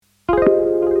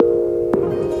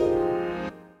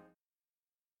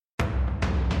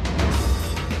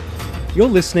You're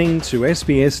listening to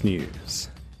SBS News.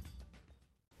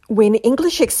 When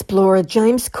English explorer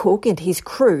James Cook and his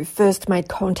crew first made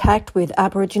contact with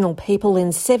Aboriginal people in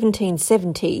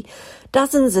 1770,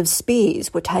 dozens of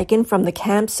spears were taken from the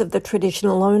camps of the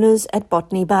traditional owners at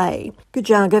Botany Bay.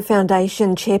 Gujaga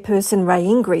Foundation chairperson Ray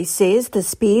Ingri says the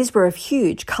spears were of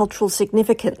huge cultural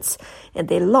significance and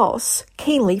their loss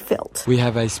keenly felt. We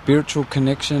have a spiritual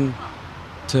connection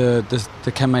to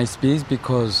the Kamei spears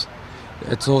because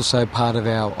it's also part of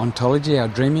our ontology, our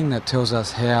dreaming, that tells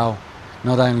us how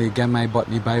not only Gamay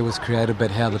Botany Bay was created, but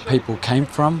how the people came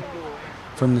from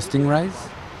the stingrays.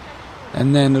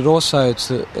 And then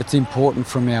it's important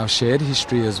from our shared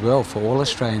history as well for all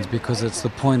Australians because it's the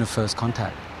point of first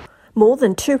contact. More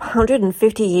than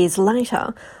 250 years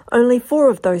later, only 4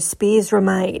 of those spears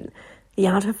remain. The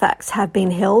artefacts have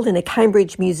been held in a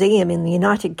Cambridge museum in the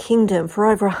United Kingdom for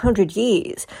over 100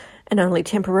 years and only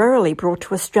temporarily brought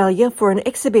to Australia for an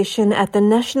exhibition at the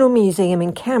National Museum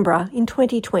in Canberra in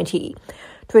 2020.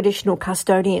 Traditional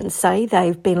custodians say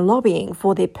they've been lobbying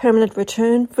for their permanent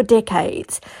return for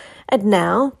decades. And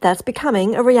now that's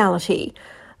becoming a reality.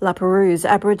 La Perouse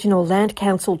Aboriginal Land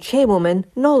Council Chairwoman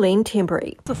Nolene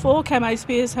Timbry. The 4 Kamei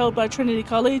spears held by Trinity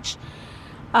College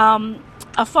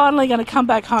are finally going to come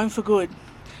back home for good.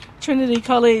 Trinity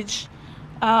College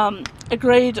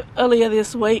agreed earlier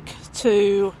this week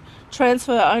to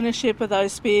transfer ownership of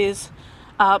those spears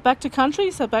back to country,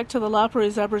 so back to the La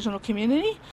Perouse Aboriginal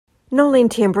community. Nolene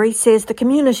Timbry says the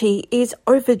community is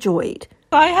overjoyed.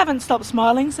 I haven't stopped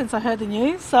smiling since I heard the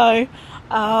news, so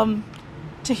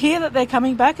to hear that they're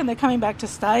coming back and they're coming back to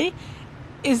stay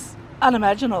is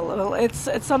unimaginable. It's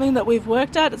something that we've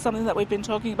worked at, it's something that we've been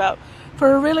talking about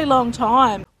for a really long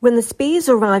time. When the spears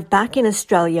arrive back in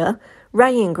Australia,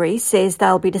 Ray Ingri says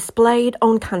they'll be displayed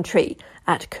on country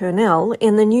at Kurnell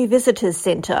in the new Visitors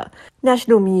Centre.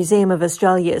 National Museum of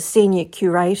Australia's senior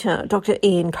curator, Dr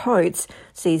Ian Coates,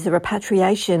 sees the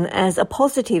repatriation as a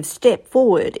positive step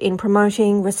forward in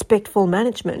promoting respectful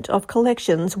management of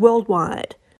collections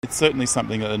worldwide. It's certainly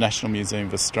something at the National Museum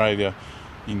of Australia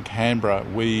in Canberra.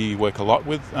 We work a lot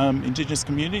with Indigenous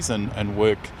communities and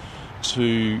work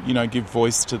to, give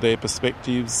voice to their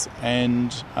perspectives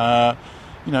and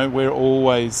we're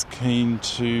always keen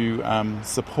to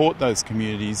support those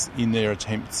communities in their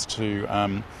attempts to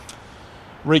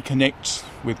reconnect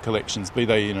with collections, be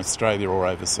they in Australia or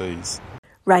overseas.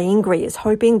 Ray Ingri is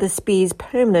hoping the spear's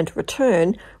permanent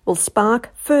return will spark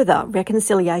further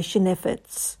reconciliation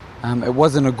efforts. It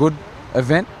wasn't a good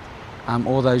event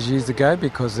all those years ago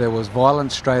because there was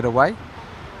violence straight away.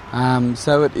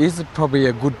 So it is probably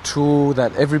a good tool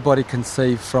that everybody can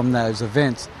see from those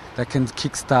events that can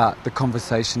kickstart the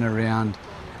conversation around.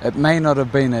 It may not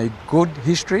have been a good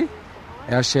history,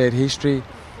 our shared history,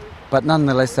 but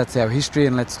nonetheless that's our history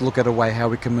and let's look at a way how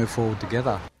we can move forward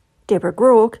together. Deborah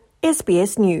Groark,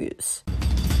 SBS News.